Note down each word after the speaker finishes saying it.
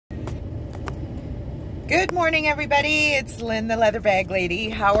Good morning, everybody. It's Lynn, the leather bag lady.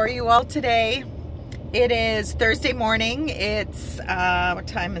 How are you all today? It is Thursday morning. It's, what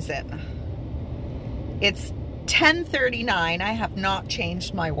time is it? It's 10:39. I have not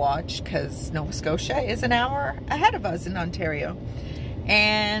changed my watch because Nova Scotia is an hour ahead of us in Ontario.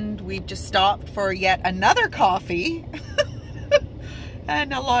 And we've just stopped for yet another coffee.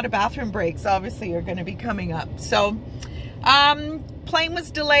 And a lot of bathroom breaks, obviously, are going to be coming up. So, plane was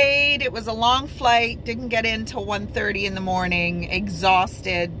delayed. It was a long flight. Didn't get in till 1:30 in the morning.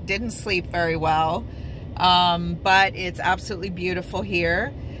 Exhausted. Didn't sleep very well. But it's absolutely beautiful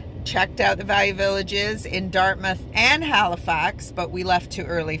here. Checked out the value villages in Dartmouth and Halifax, but we left too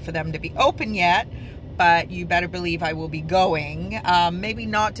early for them to be open yet. But you better believe I will be going. Maybe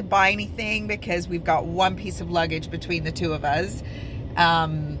not to buy anything because we've got one piece of luggage between the two of us.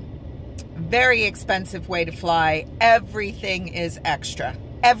 Very expensive way to fly. Everything is extra.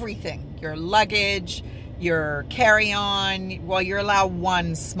 Everything. Your luggage, your carry-on. Well, you're allowed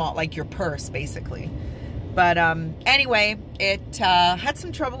one small, like your purse, basically. But anyway, it had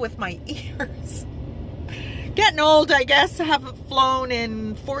some trouble with my ears. Getting old, I guess. I haven't flown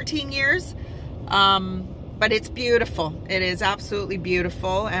in 14 years. But it's beautiful. It is absolutely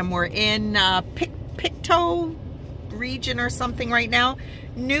beautiful. And we're in Pictou region or something right now.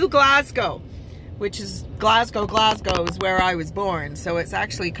 New Glasgow, which is Glasgow is where I was born. So it's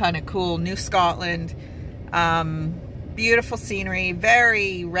actually kind of cool. New Scotland. Beautiful scenery.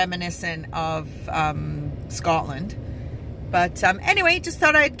 Very reminiscent of Scotland. But anyway, just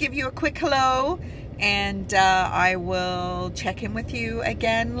thought I'd give you a quick hello. And I will check in with you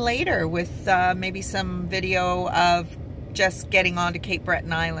again later with maybe some video of just getting on to Cape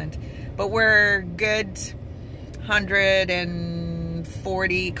Breton Island. But we're good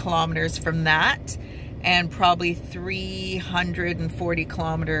 140 kilometers from that, and probably 340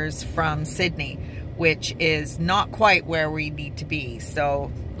 kilometers from Sydney, which is not quite where we need to be.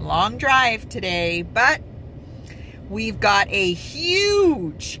 So long drive today, but we've got a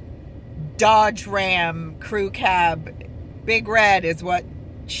huge Dodge Ram crew cab. Big Red is what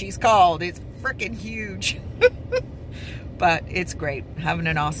she's called. It's freaking huge. But it's great. Having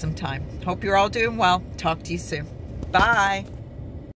an awesome time. Hope you're all doing well. Talk to you soon. Bye.